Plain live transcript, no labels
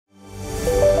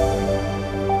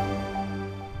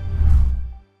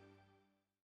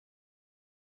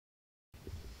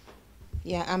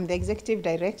Yeah, I'm the Executive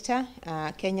Director,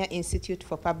 Kenya Institute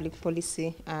for Public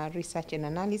Policy Research and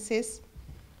Analysis,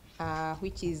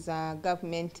 which is a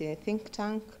government think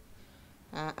tank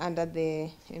under the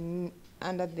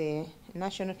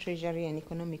National Treasury and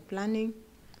Economic Planning.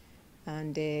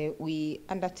 And we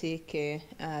undertake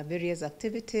various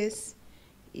activities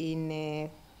in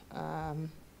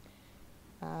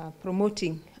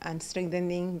promoting and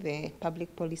strengthening the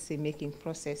public policy making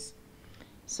process.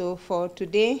 So for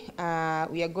today,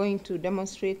 we are going to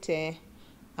demonstrate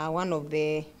one of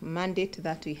the mandates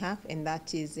that we have, and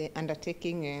that is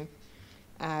undertaking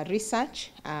research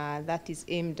that is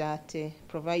aimed at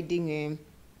providing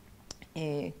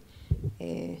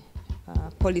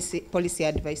policy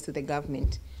advice to the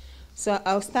government. So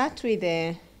I'll start with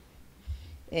this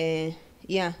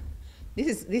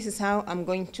is how I'm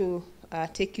going to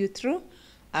take you through.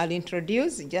 I'll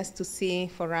introduce just to see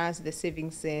for us the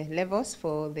savings levels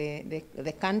for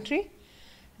the country.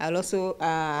 I'll also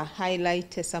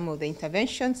highlight some of the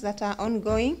interventions that are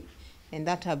ongoing and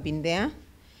that have been there.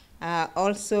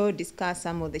 Also discuss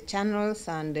some of the channels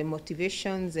and the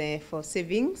motivations for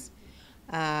savings,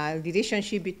 the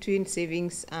relationship between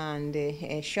savings and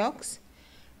shocks,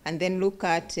 and then look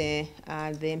at the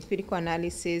empirical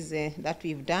analysis that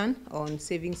we've done on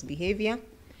savings behavior,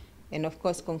 and of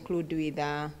course conclude with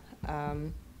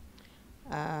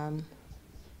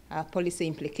policy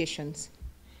implications.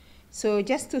 So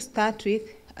just to start with,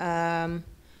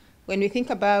 when we think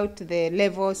about the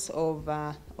levels of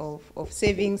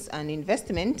savings and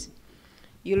investment,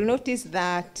 you'll notice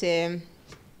that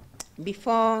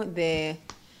before the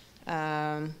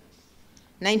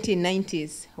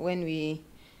 1990s, when we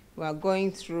were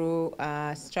going through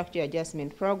structure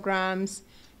adjustment programs,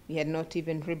 we had not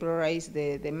even liberalized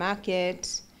the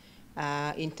market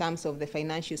in terms of the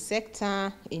financial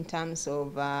sector, in terms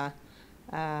of the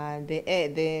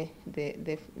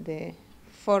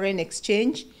foreign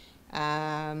exchange,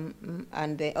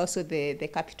 and also the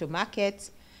capital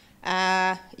markets.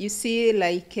 You see,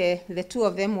 like the two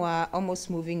of them were almost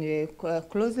moving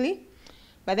closely.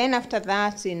 But then after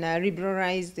that, in a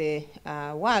liberalized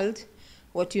world,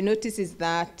 what you notice is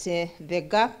that the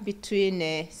gap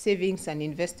between savings and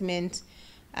investment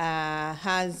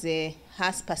has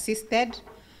persisted.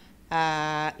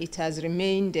 It has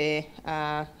remained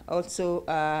also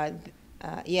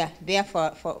there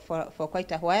for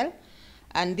quite a while.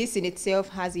 And this in itself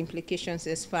has implications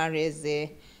as far as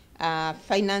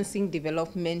financing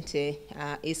development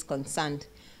is concerned.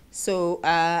 So,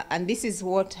 and this is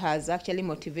what has actually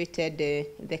motivated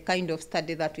the kind of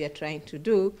study that we are trying to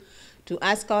do, to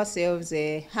ask ourselves,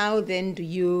 how then do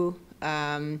you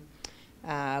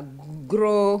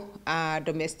grow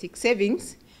domestic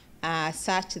savings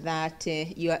such that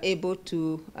you are able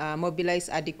to mobilize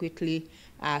adequately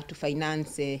to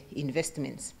finance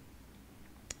investments.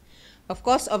 Of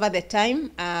course, over the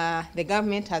time, the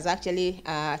government has actually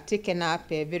taken up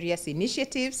various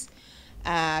initiatives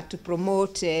to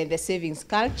promote the savings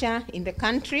culture in the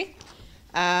country.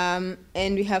 And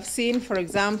we have seen, for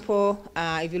example,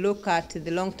 if you look at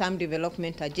the long-term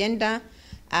development agenda,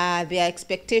 there are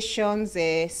expectations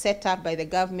set up by the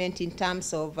government in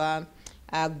terms of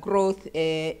growth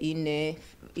in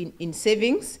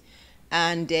savings.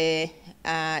 And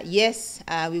yes,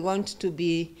 we want to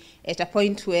be at a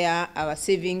point where our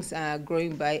savings are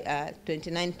growing by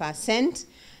 29%,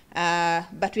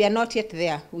 but we are not yet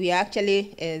there. We are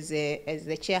actually, as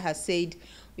the chair has said,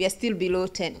 we are still below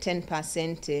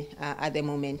 10% at the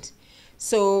moment.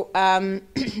 So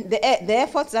the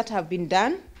efforts that have been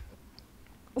done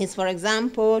is, for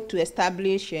example, to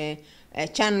establish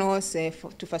channels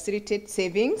to facilitate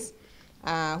savings,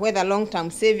 whether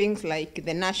long-term savings like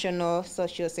the National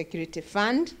Social Security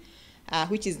Fund,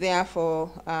 which is there for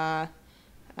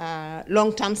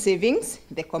long-term savings,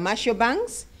 the commercial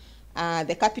banks,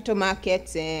 the capital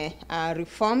markets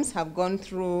reforms have gone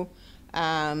through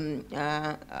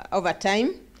over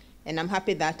time, and I'm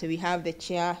happy that we have the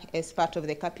chair as part of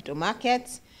the capital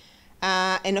markets.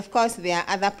 And of course, there are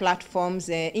other platforms,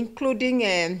 including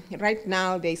right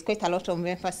now, there is quite a lot of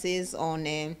emphasis on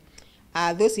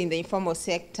those in the informal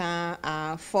sector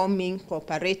forming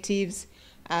cooperatives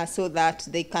so that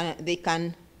they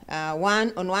can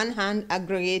on one hand,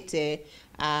 aggregate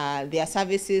their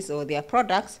services or their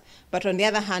products, but on the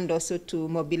other hand, also to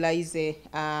mobilize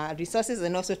resources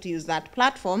and also to use that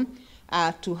platform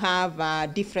to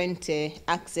have different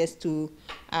access to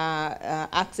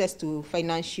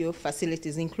financial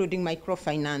facilities, including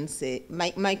microfinance,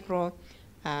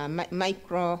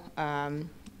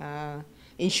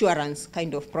 insurance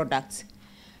kind of products.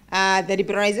 The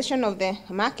liberalization of the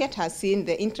market has seen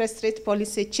the interest rate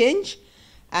policy change,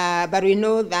 But we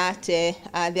know that there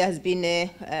has been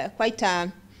quite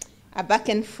a back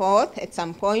and forth at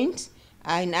some point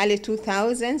in early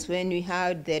 2000s when we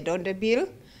had the Donda Bill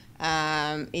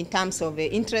in terms of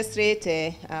interest rate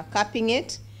capping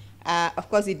it. Of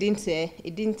course, it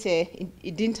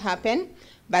didn't happen.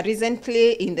 But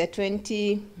recently, in the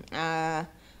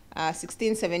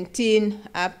 2016-17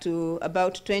 up to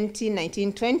about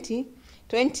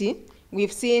 2019-20,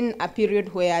 we've seen a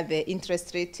period where the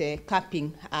interest rate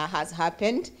capping has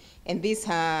happened, and these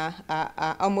are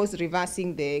almost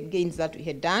reversing the gains that we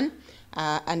had done,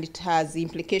 and it had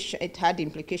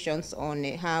implications on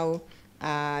how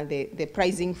the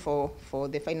pricing for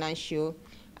the financial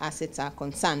assets are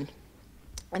concerned.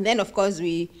 And then, of course,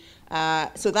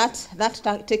 so that's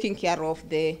taking care of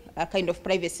the kind of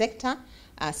private sector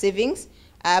savings.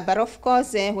 But of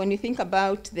course, when you think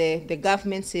about the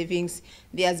government savings,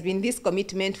 there has been this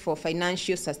commitment for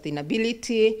financial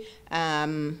sustainability,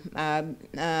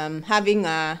 having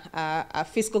a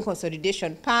fiscal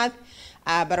consolidation path.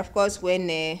 But of course, when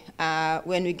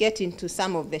we get into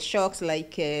some of the shocks,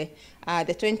 like the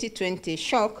 2020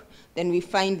 shock, then we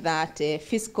find that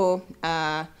fiscal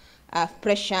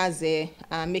pressures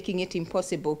making it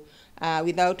impossible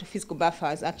without fiscal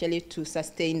buffers actually to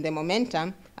sustain the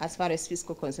momentum as far as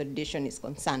fiscal consolidation is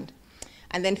concerned.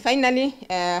 And then finally,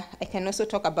 I can also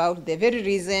talk about the very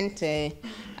recent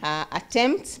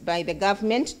attempts by the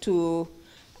government to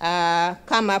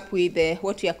come up with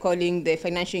what we are calling the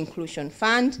Financial Inclusion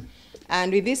Fund.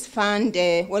 And with this fund,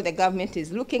 what the government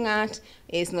is looking at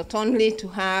is not only to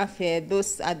have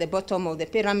those at the bottom of the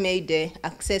pyramid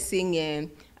accessing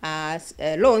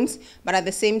loans, but at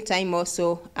the same time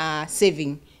also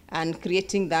saving and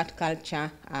creating that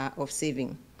culture of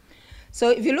saving. So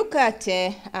if you look at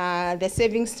the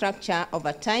saving structure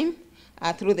over time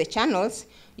through the channels,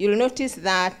 you'll notice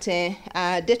that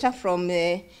data from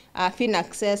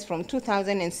FinAccess from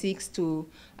 2006 to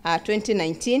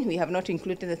 2019, we have not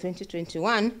included the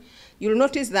 2021, you'll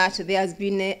notice that there has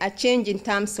been a change in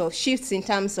terms of shifts in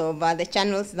terms of the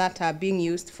channels that are being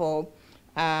used for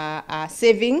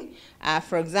saving.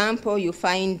 For example, you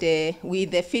find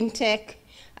with the fintech,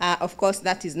 of course,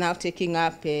 that is now taking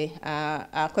up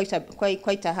quite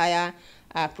a higher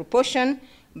proportion.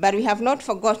 But we have not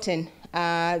forgotten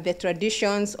the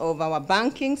traditions of our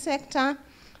banking sector.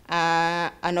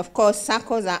 And of course,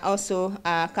 SACCOs are also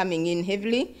coming in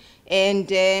heavily.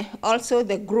 And also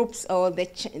the groups or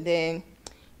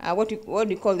what do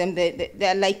you call them?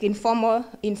 They're like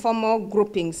informal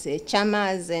groupings,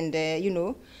 chamas, and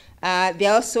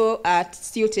they're also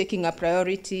still taking a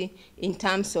priority in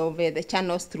terms of the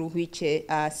channels through which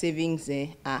savings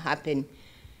happen.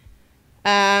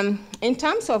 In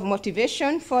terms of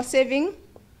motivation for saving,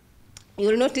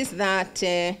 you'll notice that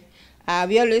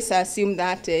we always assume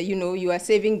that you are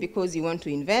saving because you want to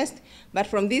invest. But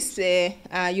from this,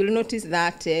 you'll notice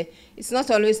that it's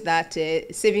not always that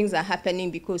savings are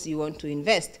happening because you want to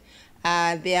invest.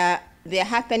 They are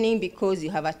happening because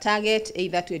you have a target,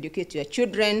 either to educate your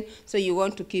children, so you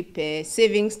want to keep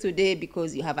savings today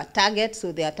because you have a target,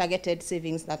 so they are targeted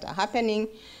savings that are happening.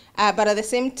 But at the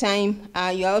same time,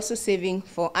 you are also saving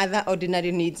for other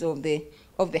ordinary needs of the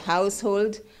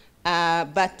household.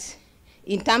 But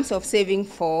in terms of saving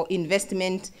for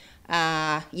investment,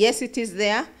 yes, it is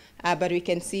there. But we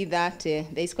can see that there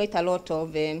is quite a lot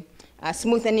of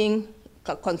smoothening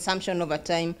consumption over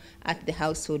time at the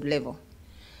household level.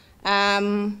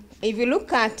 If you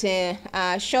look at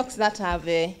shocks that have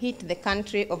hit the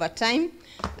country over time,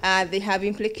 they have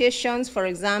implications, for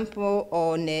example,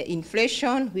 on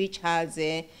inflation, which has,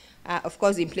 of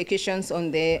course, implications on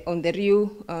the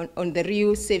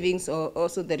real savings, or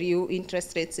also the real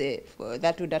interest rates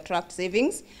that would attract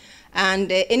savings.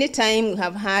 And anytime we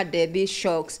have had these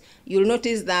shocks, you'll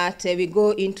notice that we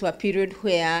go into a period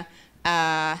where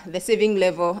the saving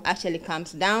level actually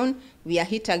comes down. We are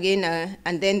hit again,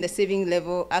 and then the saving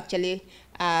level actually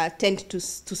tend to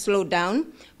slow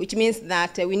down, which means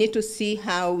that we need to see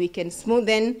how we can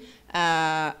smoothen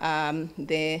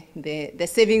the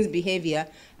savings behavior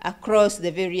across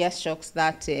the various shocks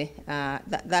that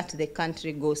the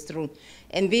country goes through.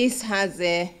 And this has,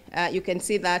 you can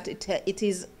see that it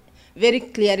is very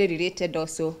clearly related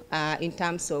also in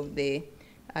terms of the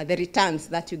returns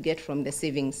that you get from the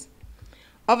savings.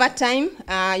 Over time,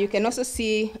 you can also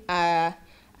see a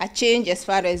change as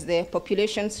far as the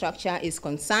population structure is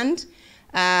concerned.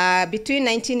 Between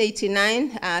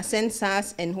 1989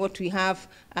 census and what we have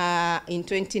in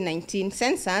 2019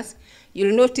 census,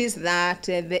 you'll notice that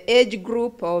the age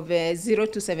group of 0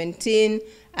 to 17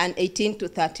 and 18 to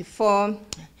 34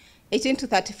 18 to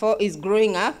 34 is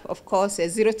growing up. Of course,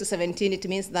 0 to 17, it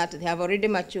means that they have already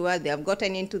matured, they have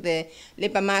gotten into the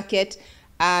labor market,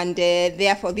 and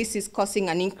therefore this is causing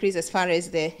an increase as far as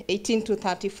the 18 to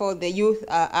 34, the youth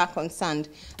are concerned.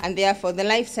 And therefore the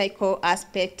life cycle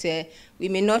aspect, we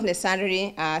may not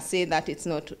necessarily say that it's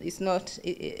not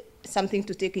something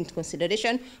to take into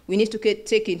consideration. We need to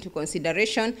take into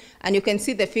consideration, and you can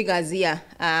see the figures here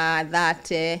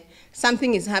that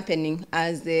something is happening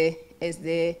as the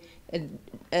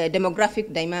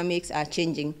demographic dynamics are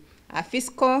changing.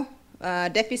 Fiscal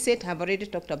deficit, I've already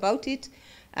talked about it.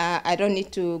 I don't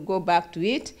need to go back to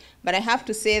it, but I have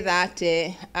to say that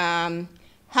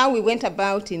how we went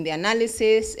about in the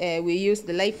analysis, we used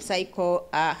the life cycle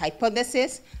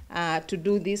hypothesis to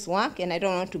do this work, and I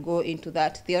don't want to go into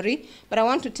that theory, but I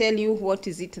want to tell you what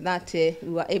is it that we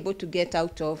were able to get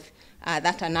out of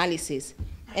that analysis.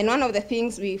 And one of the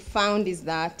things we found is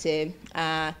that,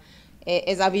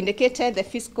 as I've indicated, the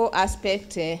fiscal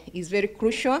aspect is very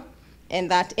crucial, and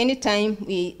that anytime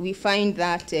we find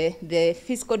that the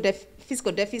fiscal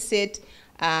deficit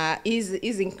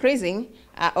is increasing,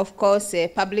 of course,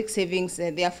 public savings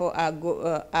therefore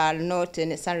are not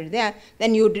necessarily there,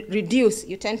 then you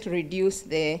tend to reduce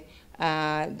the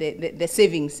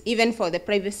savings. Even for the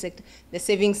private sector, the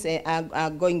savings are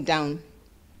going down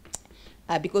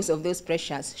because of those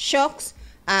pressures. Shocks,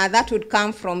 that would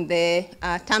come from the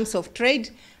terms of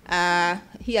trade.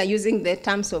 Here, using the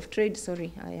terms of trade,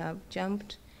 sorry, I have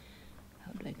jumped.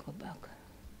 How do I go back?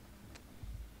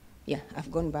 Yeah,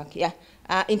 I've gone back, yeah.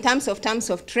 In terms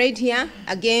of trade here,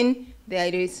 again,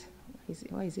 there is,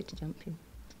 why is it jumping?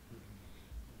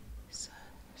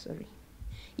 Sorry.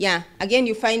 Yeah, again,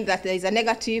 you find that there is a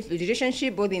negative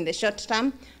relationship both in the short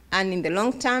term and in the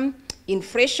long term.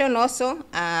 Inflation also,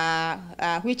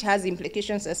 which has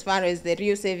implications as far as the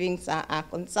real savings are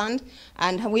concerned,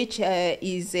 and which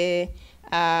is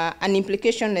an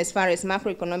implication as far as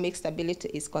macroeconomic stability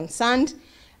is concerned.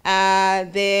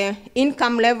 The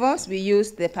income levels, we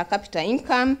use the per capita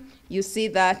income. You see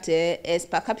that as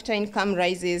per capita income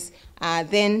rises,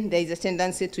 then there is a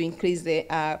tendency to increase the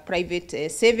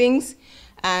private savings.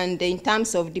 And in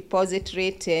terms of deposit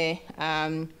rate,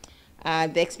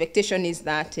 the expectation is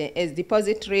that as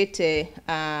deposit rate,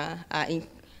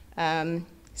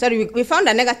 sorry, we found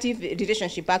a negative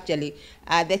relationship actually.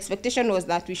 The expectation was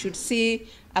that we should see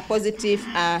a positive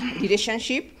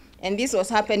relationship, and this was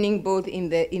happening both in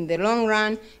the long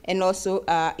run and also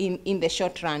in the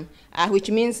short run,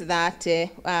 which means that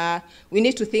we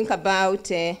need to think about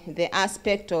the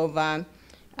aspect of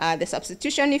the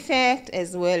substitution effect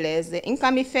as well as the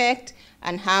income effect,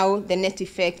 and how the net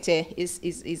effect is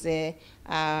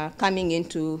coming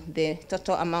into the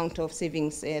total amount of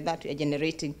savings that we are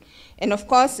generating. And of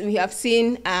course, we have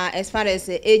seen, as far as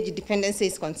age dependency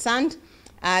is concerned,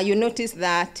 you notice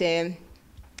that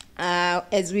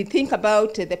as we think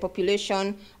about the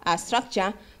population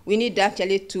structure, we need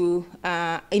actually to,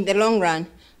 in the long run,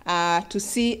 to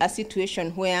see a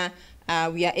situation where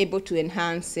we are able to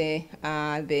enhance the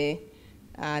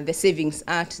savings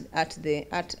at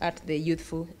the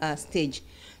youthful stage.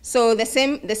 So the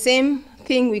same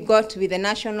thing we got with the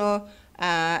national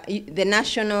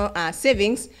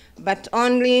savings, but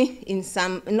only in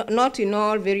some, not in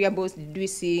all variables did we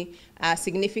see a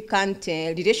significant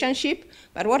relationship.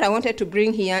 But what I wanted to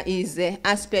bring here is the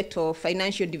aspect of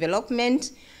financial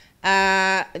development.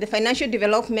 The financial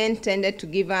development tended to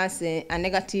give us a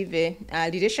negative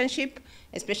relationship,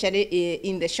 especially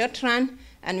in the short run,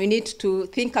 and we need to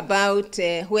think about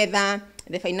whether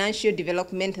the financial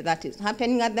development that is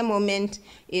happening at the moment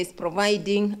is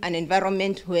providing an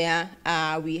environment where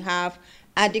we have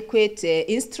adequate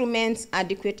instruments,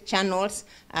 adequate channels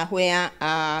where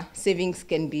savings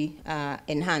can be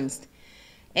enhanced.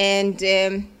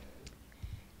 And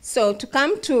so to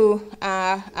come to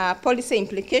policy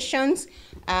implications,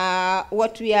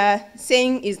 what we are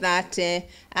saying is that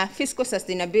fiscal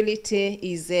sustainability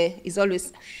is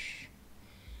always,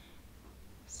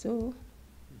 so,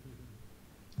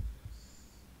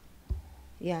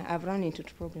 yeah, I've run into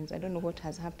problems. I don't know what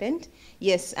has happened.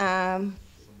 Yes, thank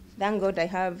God I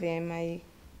have my,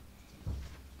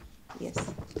 yes.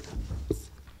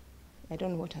 I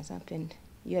don't know what has happened.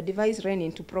 Your device ran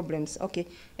into problems. Okay,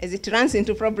 as it runs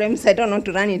into problems, I don't want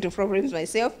to run into problems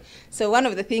myself. So one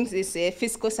of the things is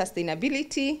fiscal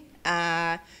sustainability.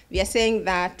 we are saying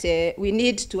that we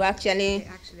need to actually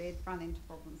run into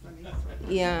problems.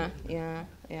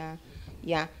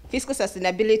 Yeah. Fiscal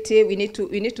sustainability, we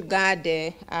need to guard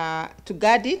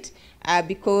it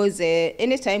because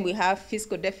anytime we have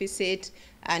fiscal deficit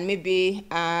and maybe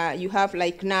you have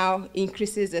like now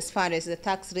increases as far as the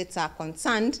tax rates are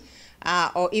concerned,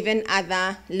 or even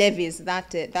other levies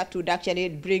that would actually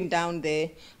bring down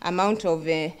the amount of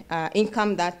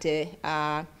income that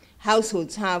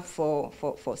households have for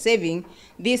saving.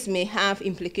 This may have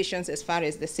implications as far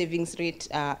as the savings rate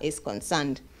is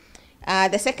concerned.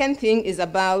 The second thing is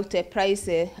about price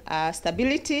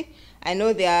stability. I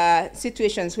know there are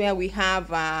situations where we have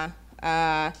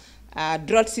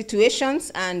drought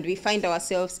situations, and we find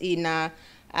ourselves in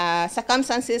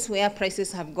circumstances where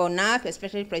prices have gone up,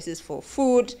 especially prices for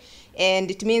food,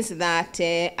 and it means that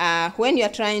when you are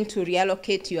trying to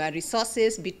reallocate your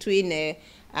resources between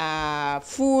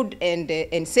food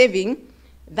and saving,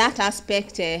 that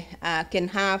aspect can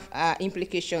have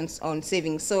implications on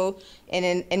savings. So,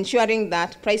 and ensuring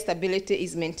that price stability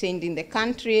is maintained in the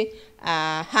country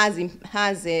has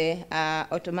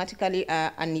automatically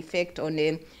an effect on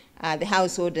the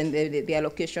household and the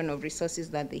allocation of resources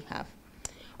that they have.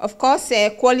 Of course,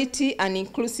 quality and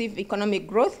inclusive economic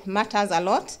growth matters a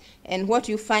lot. And what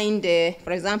you find,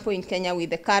 for example, in Kenya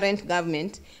with the current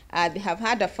government, they have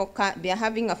had a focus. They are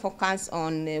having a focus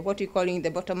on what we're calling the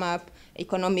bottom-up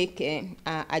economic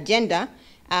agenda,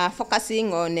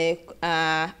 focusing on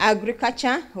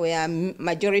agriculture, where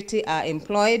majority are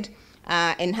employed,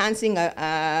 enhancing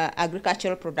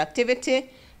agricultural productivity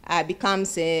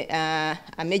becomes a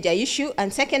major issue.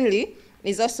 And secondly,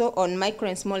 is also on micro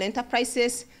and small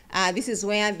enterprises. This is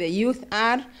where the youth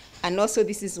are, and also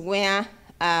this is where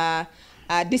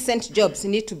decent jobs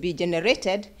need to be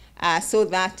generated so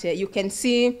that you can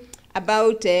see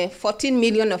about 14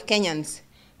 million of Kenyans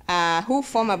who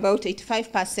form about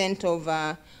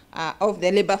 85% of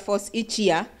the labor force each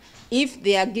year. If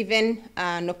they are given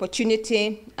an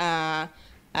opportunity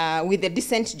with the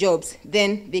decent jobs,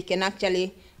 then they can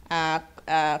actually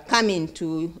come in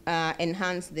to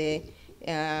enhance the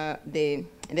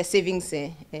savings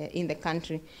in the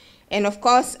country. And of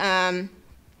course,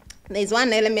 there's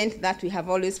one element that we have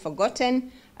always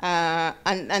forgotten,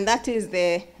 and that is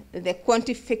the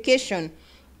quantification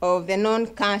of the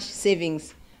non-cash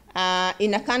savings.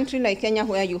 In a country like Kenya,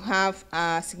 where you have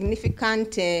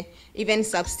significant even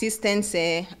subsistence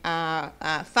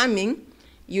farming,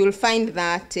 you'll find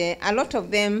that a lot of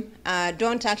them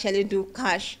don't actually do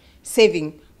cash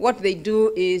saving. What they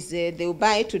do is they'll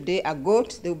buy today a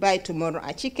goat, they'll buy tomorrow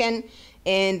a chicken,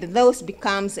 and those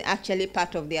becomes actually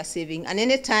part of their saving. And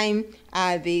anytime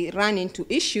they run into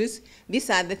issues,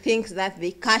 these are the things that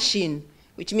they cash in,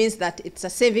 which means that it's a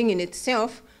saving in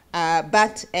itself,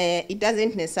 but it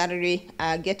doesn't necessarily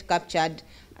get captured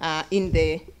in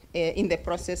the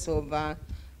process of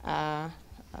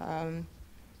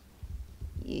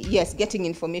yes, getting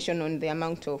information on the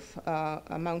amount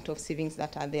of savings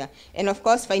that are there. And of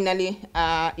course, finally,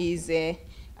 is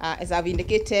as I've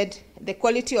indicated, the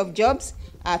quality of jobs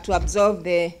to absorb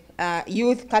the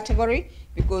youth category,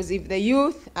 because if the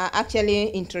youth are actually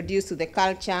introduced to the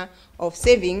culture of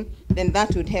saving, then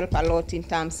that would help a lot in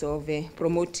terms of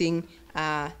promoting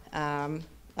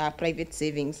private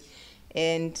savings.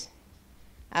 And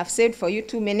I've said for you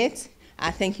 2 minutes.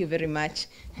 Thank you very much.